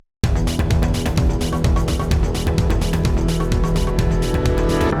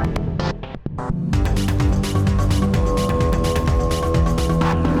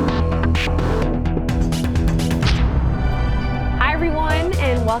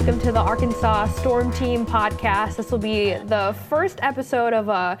welcome to the Arkansas Storm Team podcast. This will be the first episode of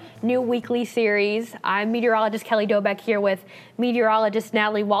a new weekly series. I'm meteorologist Kelly Dobeck here with meteorologist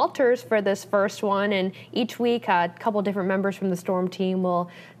Natalie Walters for this first one, and each week a couple different members from the Storm Team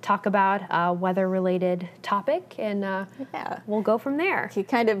will talk about a weather-related topic, and we'll go from there. You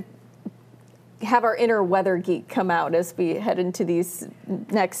kind of have our inner weather geek come out as we head into these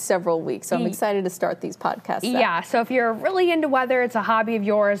next several weeks. So I'm excited to start these podcasts. Yeah, so if you're really into weather, it's a hobby of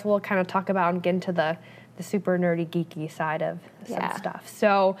yours, we'll kind of talk about and get into the super nerdy, geeky side of some stuff.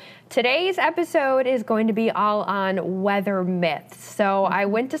 So today's episode is going to be all on weather myths. So I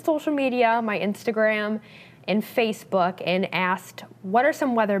went to social media, my Instagram and Facebook, and asked, what are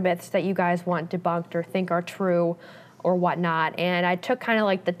some weather myths that you guys want debunked or think are true or whatnot, and I took kind of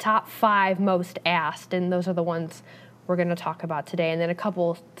like the top 5 most asked, and those are the ones we're going to talk about today, and then a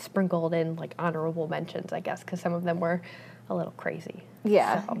couple sprinkled in like honorable mentions, I guess, because some of them were a little crazy.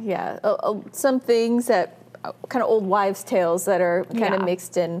 Some things that kind of old wives' tales that are kind of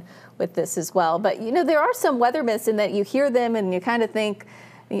mixed in with this as well. But you know, there are some weather myths in that you hear them and you kind of think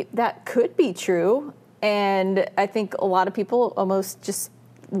that could be true, and I think a lot of people almost just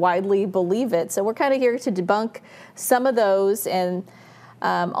widely believe it. So we're kind of here to debunk some of those and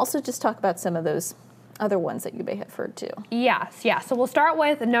also just talk about some of those other ones that you may have heard too. Yes. So we'll start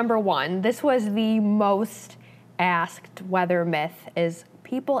with number 1. This was the most asked weather myth, is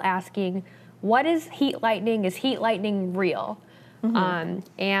people asking, what is heat lightning? Is heat lightning real? Mm-hmm.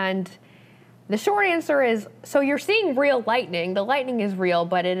 And the short answer is, so you're seeing real lightning. The lightning is real,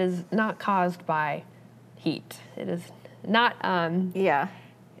 but it is not caused by heat. It is not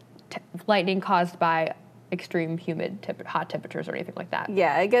lightning caused by extreme humid, hot temperatures or anything like that.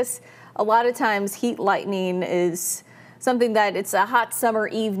 Yeah, I guess a lot of times heat lightning is something that it's a hot summer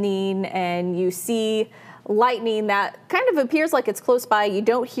evening and you see lightning that kind of appears like it's close by. You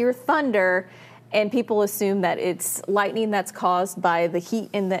don't hear thunder, and people assume that it's lightning that's caused by the heat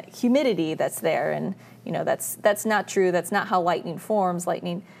and the humidity that's there. And you know, that's not true. That's not how lightning forms.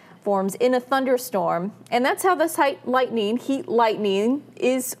 Lightning forms in a thunderstorm, and that's how this heat lightning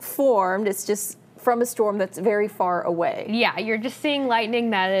is formed. It's just from a storm that's very far away. Yeah, you're just seeing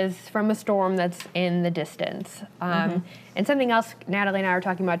lightning that is from a storm that's in the distance. And something else Natalie and I were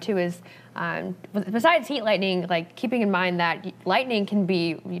talking about too is, besides heat lightning, like keeping in mind that lightning can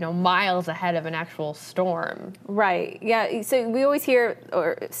be, miles ahead of an actual storm. Right, yeah, so we always hear,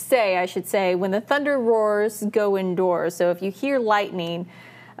 or say, I should say, when the thunder roars, go indoors. So if you hear lightning,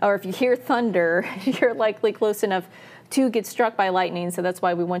 or if you hear thunder, you're likely close enough to get struck by lightning, so that's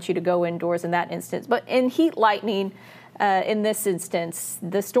why we want you to go indoors in that instance. But in heat lightning, in this instance,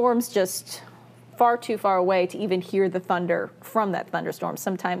 the storm's just far too far away to even hear the thunder from that thunderstorm.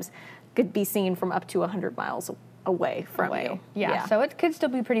 Sometimes could be seen from up to 100 miles away from you. Yeah, so it could still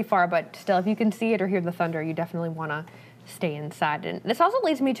be pretty far, but still, if you can see it or hear the thunder, you definitely want to stay inside. And this also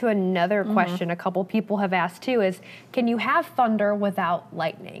leads me to another question a couple people have asked too, is can you have thunder without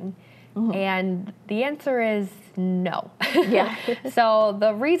lightning? And the answer is no. Yeah. So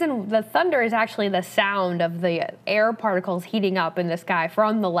the reason the thunder is actually the sound of the air particles heating up in the sky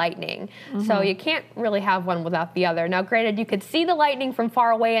from the lightning. So you can't really have one without the other. Now, granted, you could see the lightning from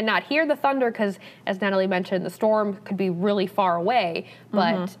far away and not hear the thunder because, as Natalie mentioned, the storm could be really far away,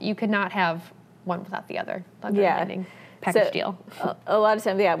 but you could not have one without the other. Thunder and lightning. Package deal. A lot of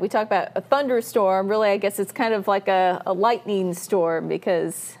times, we talk about a thunderstorm. Really, I guess it's kind of like a lightning storm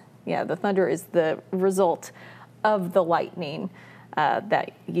because, the thunder is the result of the lightning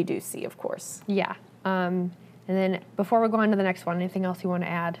that you do see, of course. Yeah. And then before we go on to the next one, anything else you want to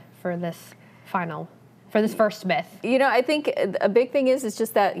add for this first myth? I think a big thing is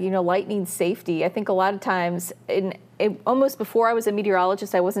just that, lightning safety. I think a lot of times, almost before I was a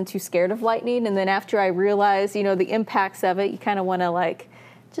meteorologist, I wasn't too scared of lightning. And then after I realized, the impacts of it, you kind of want to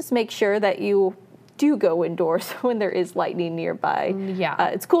just make sure that you do go indoors when there is lightning nearby. Yeah.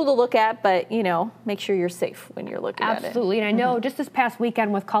 It's cool to look at, but, make sure you're safe when you're looking at it. Absolutely. And I know just this past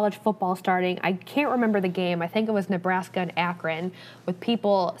weekend with college football starting, I can't remember the game. I think it was Nebraska and Akron, with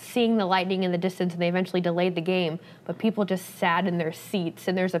people seeing the lightning in the distance, and they eventually delayed the game, but people just sat in their seats.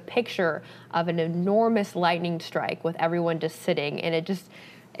 And there's a picture of an enormous lightning strike with everyone just sitting, and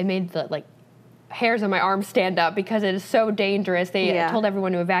it made the, hairs on my arms stand up because it is so dangerous. They told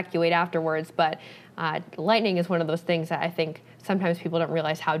everyone to evacuate afterwards, but lightning is one of those things that I think sometimes people don't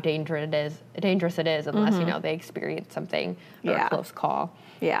realize how dangerous it is unless they experience something or a close call.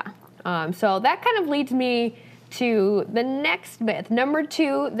 Yeah. So that kind of leads me to the next myth. Number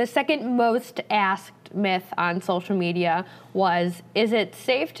 2, the second most asked myth on social media was, is it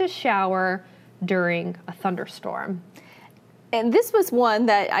safe to shower during a thunderstorm? And this was one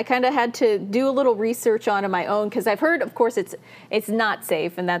that I kind of had to do a little research on my own, because I've heard, of course, it's not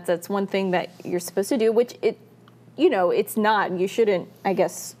safe, and that's one thing that you're supposed to do, which it's not. You shouldn't, I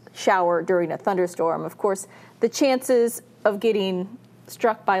guess, shower during a thunderstorm. Of course, the chances of getting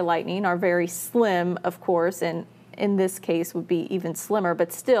struck by lightning are very slim, of course, and in this case would be even slimmer,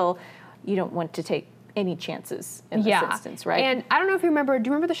 but still, you don't want to take any chances in this instance, right? And I don't know if you remember, do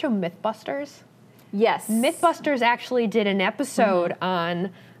you remember the show Mythbusters? Yes. Mythbusters actually did an episode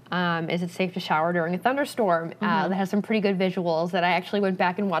on is it safe to shower during a thunderstorm? That has some pretty good visuals that I actually went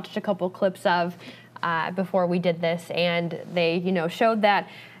back and watched a couple clips of before we did this, and they, showed that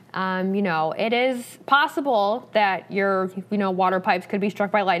it is possible that your, water pipes could be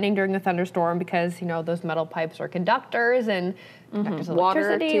struck by lightning during a thunderstorm because, those metal pipes are conductors and conductors of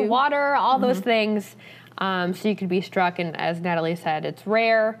electricity, water, all those things. So you could be struck, and as Natalie said, it's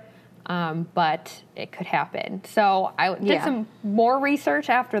rare, but it could happen. So I did some more research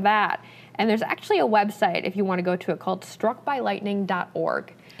after that, and there's actually a website, if you want to go to it, called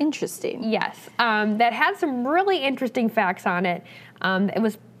struckbylightning.org. Interesting. Yes, that had some really interesting facts on it. It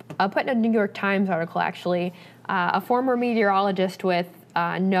was put in a New York Times article, actually. A former meteorologist with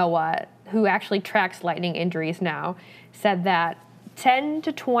NOAA, who actually tracks lightning injuries now, said that 10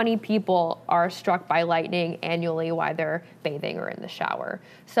 to 20 people are struck by lightning annually while they're bathing or in the shower.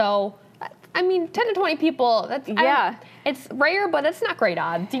 So, 10 to 20 people, it's rare, but it's not great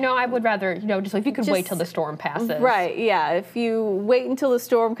odds. I would rather, just if you could wait till the storm passes. Right, yeah. If you wait until the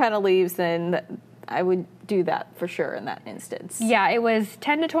storm kind of leaves, then I would do that for sure in that instance. Yeah, it was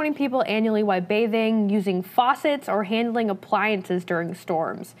 10 to 20 people annually while bathing, using faucets, or handling appliances during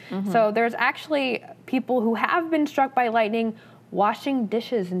storms. So there's actually people who have been struck by lightning washing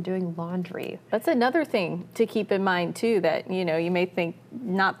dishes and doing laundry. That's another thing to keep in mind too, that you may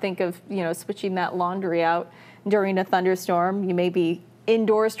not think of switching that laundry out during a thunderstorm. You may be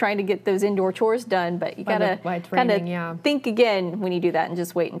indoors trying to get those indoor chores done, but you gotta kind of think again when you do that and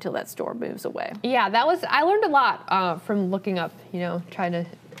just wait until that storm moves away. Yeah, I learned a lot from looking up, trying to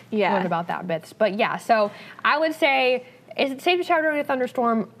learn about that bits. But so I would say, is it safe to shower during a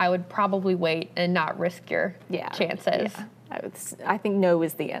thunderstorm? I would probably wait and not risk your chances. Yeah. I think no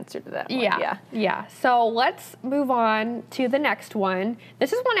is the answer to that one. Yeah. So let's move on to the next one.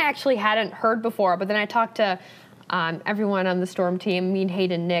 This is one I actually hadn't heard before, but then I talked to everyone on the storm team. Me and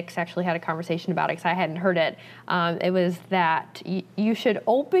Hayden Nix actually had a conversation about it because I hadn't heard it. It was that you should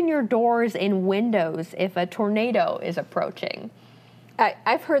open your doors and windows if a tornado is approaching.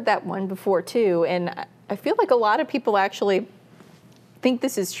 I've heard that one before too, and I feel like a lot of people actually think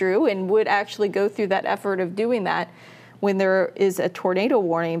this is true and would actually go through that effort of doing that when there is a tornado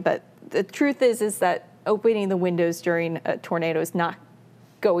warning. But the truth is that opening the windows during a tornado is not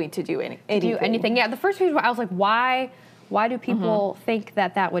going to do anything. Yeah, the first reason I was like, why do people think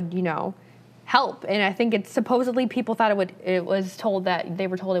that would, help? And I think it's supposedly people thought they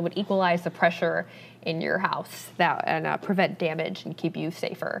were told it would equalize the pressure in your house and prevent damage and keep you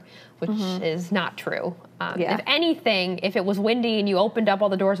safer, which is not true. If anything, if it was windy and you opened up all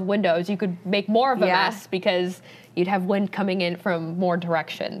the doors and windows, you could make more of a mess because you'd have wind coming in from more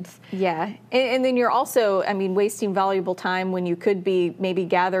directions. Yeah, and then you're also, wasting valuable time when you could be maybe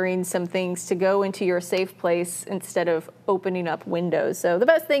gathering some things to go into your safe place instead of opening up windows. So the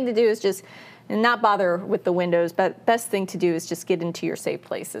best thing to do is just not bother with the windows, but best thing to do is just get into your safe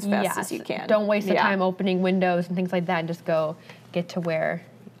place as fast as you can. Don't waste the time opening windows and things like that, and just go get to where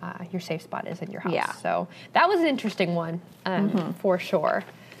your safe spot is in your house. Yeah. So that was an interesting one, for sure.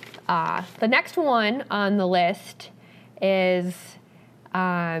 The next one on the list is,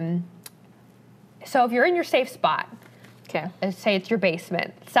 so if you're in your safe spot, say it's your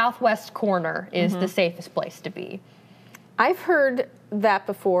basement, southwest corner is the safest place to be. I've heard that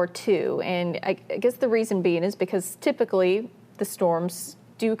before too, and I guess the reason being is because typically the storms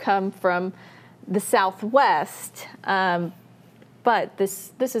do come from the southwest, but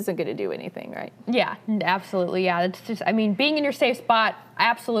this isn't going to do anything, right? Yeah, absolutely. Yeah, it's just, being in your safe spot,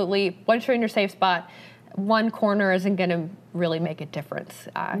 absolutely. Once you're in your safe spot, one corner isn't going to really make a difference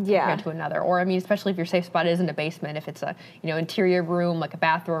compared to another. Or, especially if your safe spot is in a basement, if it's a, interior room, like a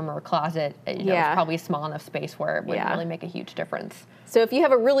bathroom or a closet, it's probably a small enough space where it wouldn't really make a huge difference. So if you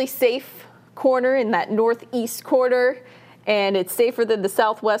have a really safe corner in that northeast corner and it's safer than the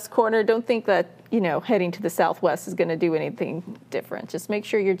southwest corner, don't think that, heading to the southwest is going to do anything different. Just make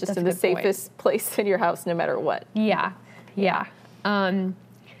sure you're just in the safest place in your house no matter what. Yeah.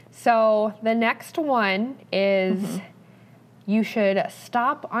 So the next one is you should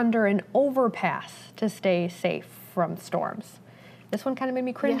stop under an overpass to stay safe from storms. this one kind of made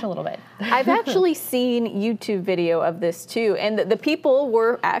me cringe a little bit. I've actually seen YouTube video of this too, and the people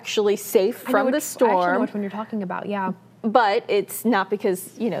were actually safe from the storm. I actually know which one you're talking about, yeah. But it's not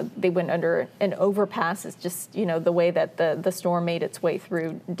because, they went under an overpass. It's just, the way that the storm made its way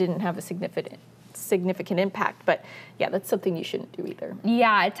through didn't have a significant impact. But yeah, that's something you shouldn't do either.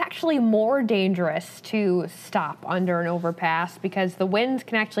 Yeah, it's actually more dangerous to stop under an overpass because the winds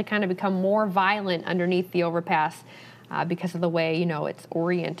can actually kind of become more violent underneath the overpass because of the way, it's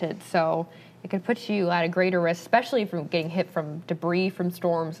oriented. So it could put you at a greater risk, especially from getting hit from debris from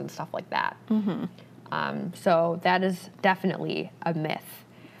storms and stuff like that. Mm-hmm. So that is definitely a myth.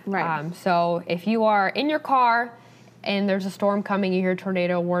 Right. So if you are in your car and there's a storm coming, you hear a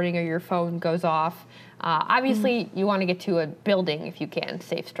tornado warning or your phone goes off, obviously you want to get to a building if you can,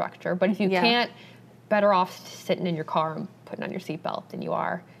 safe structure. But if you can't, better off sitting in your car and putting on your seatbelt than you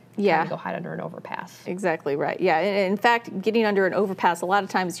are trying to go hide under an overpass. Exactly right. Yeah. In fact, getting under an overpass, a lot of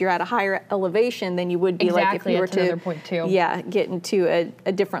times you're at a higher elevation than you would be like if you were to point too. Get into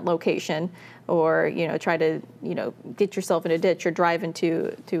a different location. Or, try to, get yourself in a ditch or drive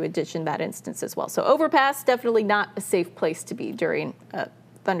into a ditch in that instance as well. So overpass, definitely not a safe place to be during a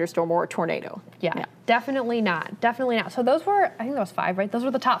thunderstorm or a tornado. Yeah, definitely not. Definitely not. So those were, I think that was 5, right? Those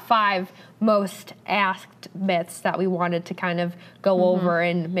were the top 5 most asked myths that we wanted to kind of go over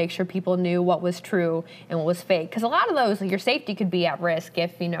and make sure people knew what was true and what was fake. Because a lot of those, your safety could be at risk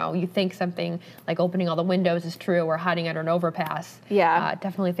if, you think something like opening all the windows is true or hiding under an overpass. Yeah.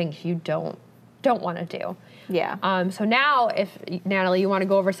 Definitely things you don't want to do. Yeah. So now, if Natalie, you want to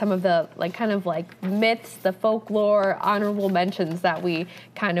go over some of the myths, the folklore, honorable mentions that we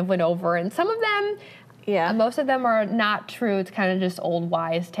kind of went over, and some of them, most of them are not true. It's kind of just old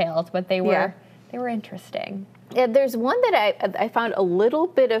wise tales, but they were interesting. Yeah, there's one that I found a little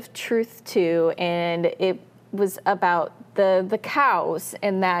bit of truth to, and it was about the cows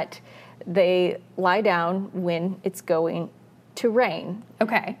and that they lie down when it's going to rain.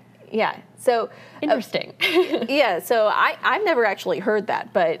 Okay. Yeah. So interesting. So I've never actually heard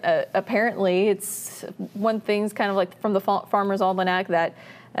that, but apparently it's one thing's kind of like from the Farmer's Almanac that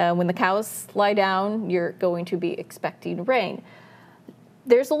when the cows lie down, you're going to be expecting rain.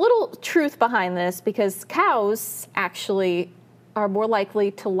 There's a little truth behind this because cows actually are more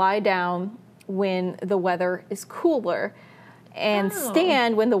likely to lie down when the weather is cooler and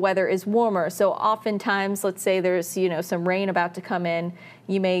stand when the weather is warmer. So oftentimes, let's say there's, some rain about to come in,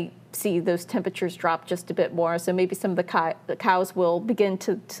 you may see those temperatures drop just a bit more. So maybe some of the cows will begin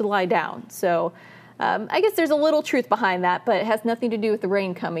to lie down. So I guess there's a little truth behind that, but it has nothing to do with the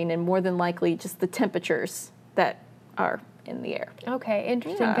rain coming and more than likely just the temperatures that are in the air. Okay,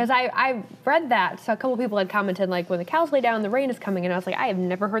 interesting, because I read that. So a couple people had commented, when the cows lay down, the rain is coming, and I was like, I have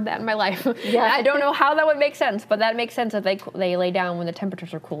never heard that in my life. Yeah. I don't know how that would make sense, but that makes sense that they lay down when the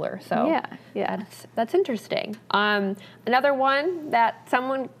temperatures are cooler. So that's interesting. Another one that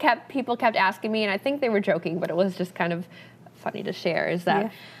people kept asking me, and I think they were joking, but it was just kind of funny to share, is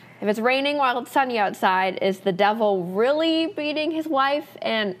that if it's raining while it's sunny outside, is the devil really beating his wife?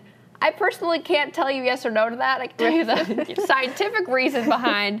 And I personally can't tell you yes or no to that. I can tell you the scientific reason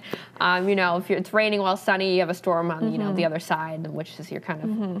behind, if it's raining while sunny, you have a storm on, the other side, which is you're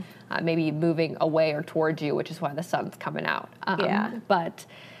kind of maybe moving away or towards you, which is why the sun's coming out. But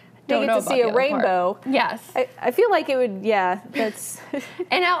don't know to see a rainbow. Part. Yes. I feel like it would, that's...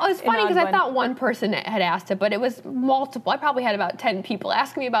 And it was funny because I thought one person had asked it, but it was multiple. I probably had about 10 people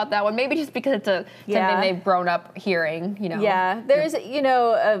ask me about that one, maybe just because it's something they've grown up hearing, Yeah, there's,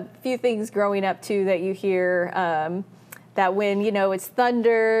 a few things growing up, too, that you hear... that when, it's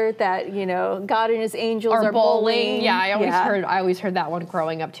thunder, that, God and his angels are bowling. Yeah, I always heard that one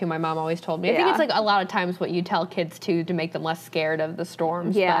growing up, too. My mom always told me. I think it's a lot of times what you tell kids, too, to make them less scared of the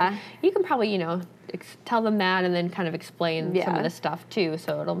storms. Yeah. But you can probably, tell them that and then kind of explain some of the stuff, too,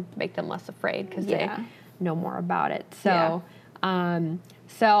 so it'll make them less afraid because they know more about it. So,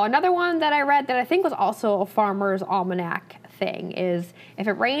 so another one that I read that I think was also a Farmer's Almanac thing is if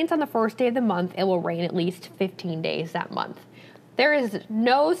it rains on the first day of the month, it will rain at least 15 days that month. There is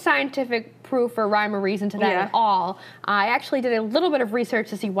no scientific proof or rhyme or reason to that at all. I actually did a little bit of research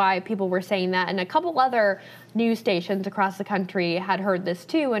to see why people were saying that, and a couple other news stations across the country had heard this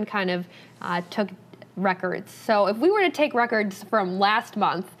too and kind of took records. So if we were to take records from last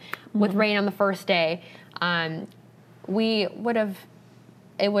month with rain on the first day, it would have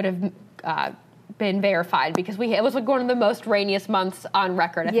been verified because it was one of the most rainiest months on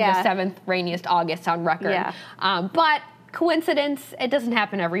record. I think the 7th rainiest August on record. Yeah. But coincidence, it doesn't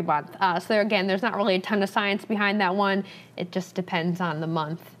happen every month. So again, there's not really a ton of science behind that one. It just depends on the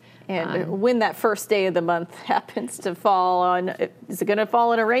month. And when that first day of the month happens to fall on, is it going to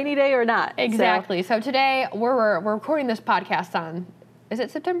fall on a rainy day or not? Exactly. So today we're recording this podcast on, is it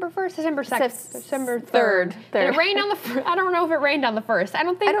September 1st? December 2nd? December 3rd. Did it rain on the I don't know if it rained on the 1st. I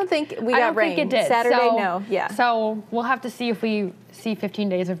don't think we got rain. I don't think it did. Saturday, no. Yeah. So we'll have to see if we see 15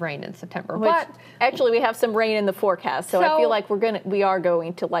 days of rain in September. But actually, we have some rain in the forecast, so I feel like we are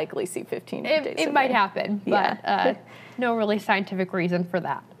going to likely see 15 days of rain. It might happen, but no really scientific reason for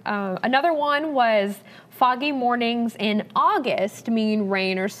that. Another one was foggy mornings in August mean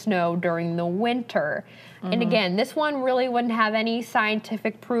rain or snow during the winter. Mm-hmm. And again, this one really wouldn't have any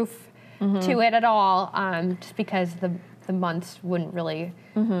scientific proof to it at all, just because the months wouldn't really,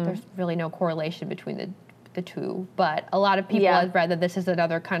 there's really no correlation between the two. But a lot of people have read that this is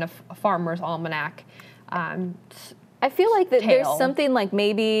another kind of farmer's almanac. I feel like that there's something like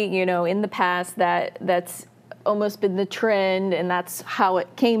maybe, in the past that's almost been the trend, and that's how it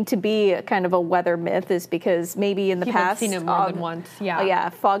came to be a kind of a weather myth, is because maybe in the past, seen it more than once.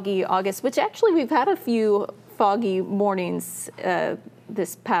 Foggy August, which actually we've had a few foggy mornings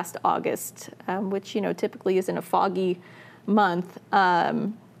this past August, which typically isn't a foggy month.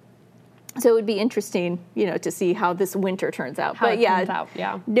 So it would be interesting, to see how this winter turns out.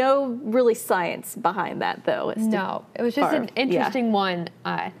 No really science behind that, though. It was just an interesting one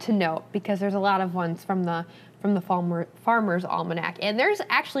to note, because there's a lot of ones from the Farmer's Almanac. And there's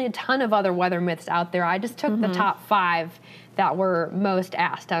actually a ton of other weather myths out there. I just took the top 5 that were most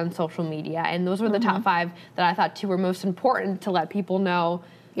asked on social media, and those were the top 5 that I thought were most important to let people know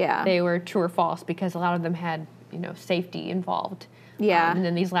they were true or false, because a lot of them had, safety involved. And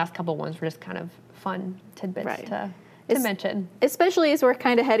then these last couple ones were just kind of fun tidbits to mention. Especially as we're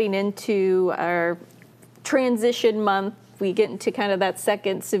kind of heading into our transition month. We get into kind of that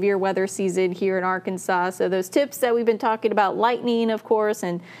second severe weather season here in Arkansas. So those tips that we've been talking about, lightning, of course,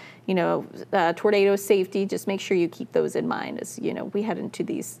 and, tornado safety, just make sure you keep those in mind as, we head into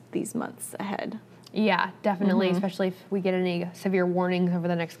these months ahead. Yeah, definitely, especially if we get any severe warnings over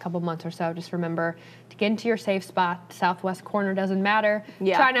the next couple months or so. Just remember to get into your safe spot. Southwest corner doesn't matter.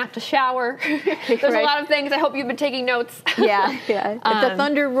 Try not to shower. There's a lot of things. I hope you've been taking notes. If the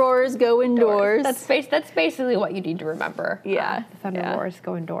thunder roars, go indoors. That's basically what you need to remember. The thunder roars,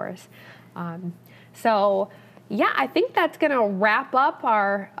 go indoors. I think that's going to wrap up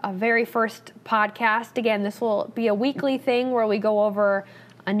our very first podcast. Again, this will be a weekly thing where we go over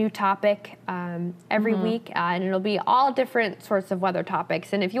a new topic every week, and it'll be all different sorts of weather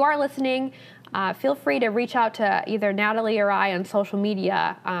topics. And if you are listening, feel free to reach out to either Natalie or I on social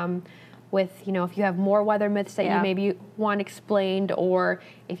media with, if you have more weather myths that you maybe want explained, or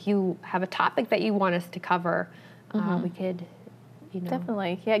if you have a topic that you want us to cover, we could,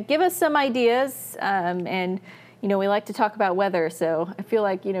 Definitely. Give us some ideas, and we like to talk about weather, so I feel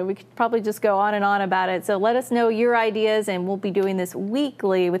like, we could probably just go on and on about it. So let us know your ideas, and we'll be doing this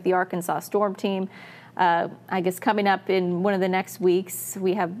weekly with the Arkansas Storm Team. I guess coming up in one of the next weeks,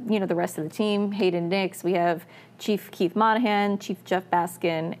 we have, the rest of the team, Hayden Nix, we have Chief Keith Monahan, Chief Jeff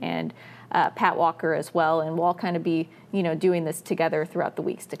Baskin, and Pat Walker as well, and we'll all kind of be, doing this together throughout the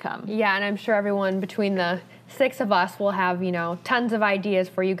weeks to come. Yeah, and I'm sure everyone between the 6 of us will have, tons of ideas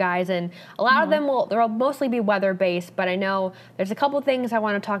for you guys, and a lot of them they'll mostly be weather-based, but I know there's a couple things I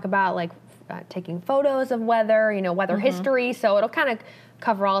want to talk about, like taking photos of weather, weather history, so it'll kind of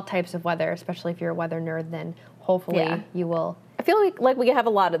cover all types of weather, especially if you're a weather nerd, then hopefully you will. I feel like we have a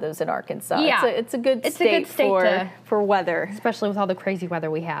lot of those in Arkansas. Yeah. It's a good state for weather. Especially with all the crazy weather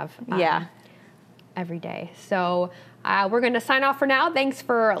we have every day. So we're going to sign off for now. Thanks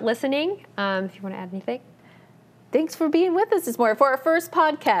for listening. If you want to add anything. Thanks for being with us this morning for our first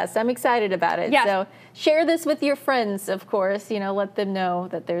podcast. I'm excited about it. Yes. So share this with your friends, of course. Let them know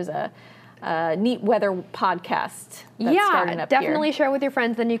that there's a neat weather podcast that's starting up definitely here. Share with your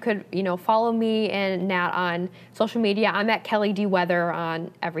friends. Then you could, follow me and Nat on social media. I'm at Kelly D Weather on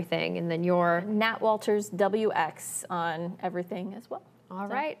everything, and then you're Nat Walters WX on everything as well. All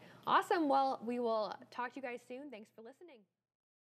right. Awesome. Well, we will talk to you guys soon. Thanks for listening.